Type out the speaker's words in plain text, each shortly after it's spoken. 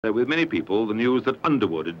With many people, the news that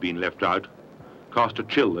Underwood had been left out cast a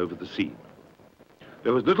chill over the scene.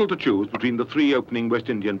 There was little to choose between the three opening West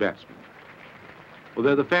Indian batsmen,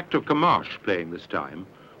 although the fact of Camash playing this time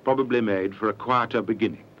probably made for a quieter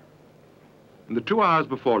beginning. In the 2 hours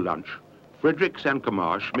before lunch, Fredericks and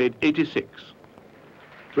Camash made 86.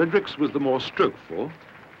 Fredericks was the more strokeful,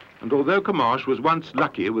 and although Camash was once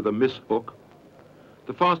lucky with a miss hook,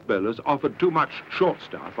 the fast bowlers offered too much short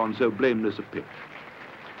stuff on so blameless a pitch.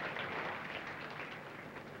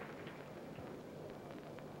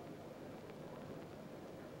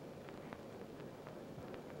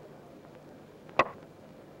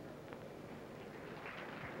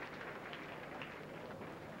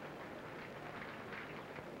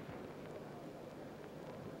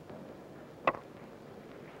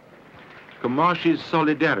 Camash's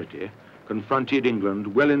solidarity confronted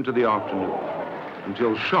England well into the afternoon,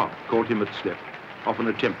 until Sharp caught him at slip off an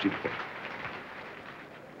attempted hook.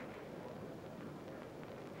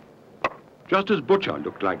 Just as Butcher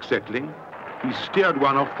looked like settling, he steered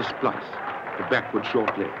one off the splice, the backward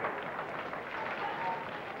short leg.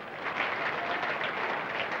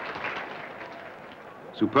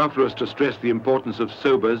 Superfluous to stress the importance of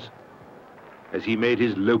sobers as he made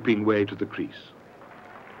his loping way to the crease.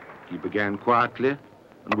 He began quietly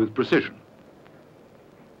and with precision.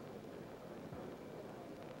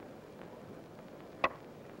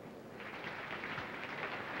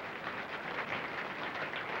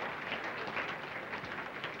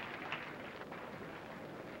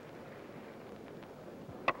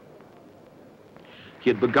 He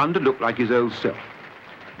had begun to look like his old self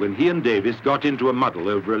when he and Davis got into a muddle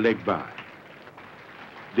over a leg by.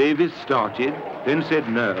 Davis started, then said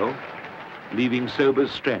no, leaving Sobers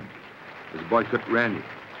stranded as Boycott ran in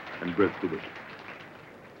and broke the wicket.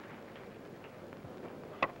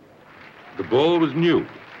 The ball was new,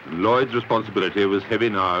 and Lloyd's responsibility was heavy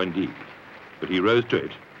now indeed, but he rose to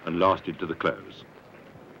it and lasted to the close.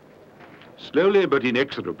 Slowly but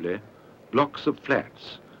inexorably, blocks of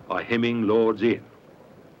flats are hemming Lord's in.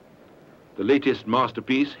 The latest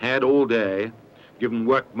masterpiece had all day given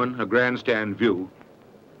workmen a grandstand view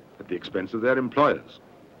at the expense of their employers.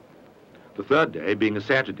 The third day, being a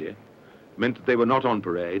Saturday, meant that they were not on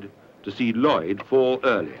parade to see Lloyd fall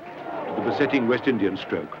early to the besetting West Indian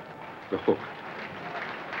stroke, the hook.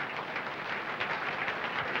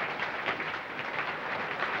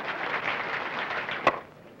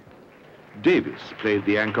 Davis played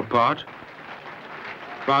the anchor part,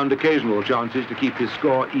 found occasional chances to keep his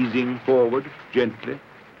score easing forward gently.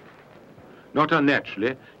 Not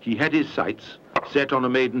unnaturally, he had his sights set on a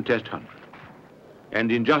maiden Test 100,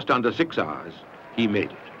 and in just under 6 hours, he made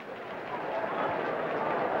it.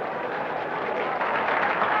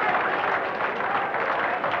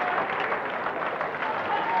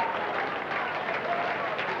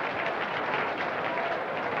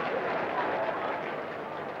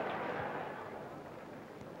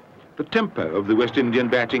 The tempo of the West Indian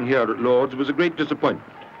batting here at Lord's was a great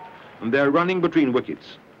disappointment, and their running between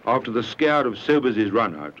wickets after the scare of Sobers'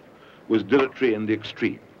 run-out was dilatory in the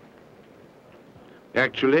extreme.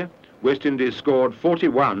 Actually, West Indies scored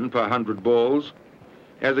 41 per 100 balls,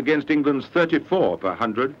 as against England's 34 per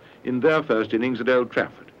 100 in their first innings at Old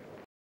Trafford.